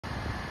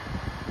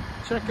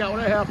Check out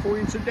what I have for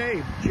you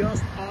today.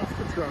 Just off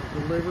the truck,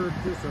 delivered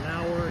just an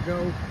hour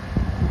ago.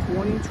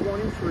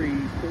 2023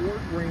 Ford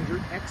Ranger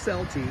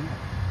XLT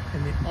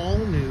in the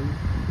all-new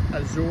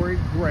Azure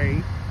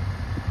gray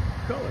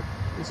color.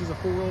 This is a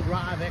four-wheel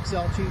drive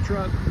XLT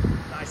truck.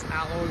 Nice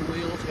alloy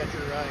wheels. Got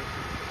your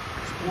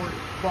sport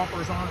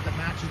bumpers on it that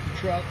matches the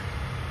truck.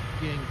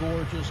 Again,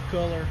 gorgeous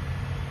color.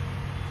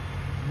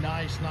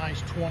 Nice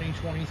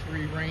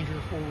 2023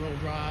 Ranger four-wheel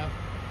drive.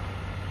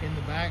 In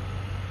the back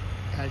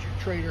has your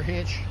trailer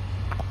hitch,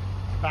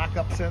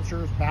 backup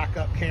sensors,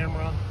 backup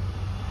camera.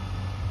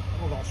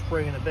 We're gonna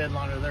spray in a bed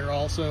liner there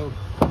also.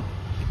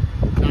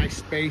 Nice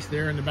space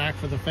there in the back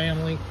for the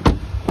family.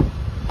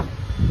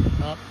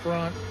 Up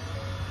front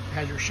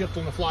has your shift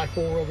on the fly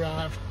four-wheel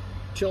drive,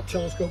 tilt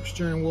telescope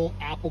steering wheel,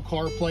 Apple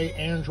CarPlay,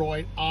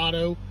 Android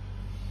Auto,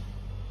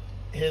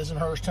 his and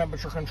hers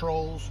temperature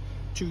controls,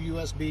 2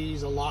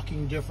 USBs, a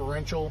locking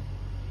differential.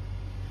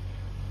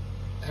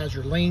 Has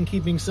your lane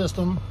keeping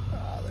system.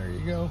 There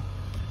you go.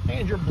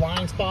 And your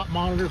blind spot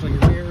monitors on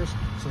your mirrors.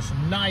 So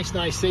some nice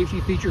safety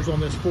features on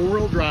this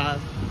four-wheel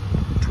drive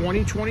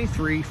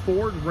 2023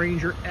 Ford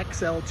Ranger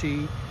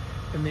XLT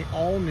in the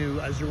all-new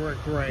Azure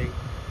gray.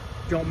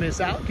 Don't miss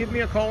out. Give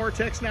me a call or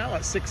text now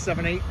at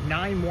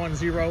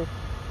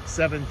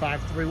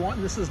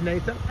 678-910-7531. This is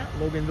Nathan at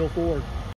Loganville Ford.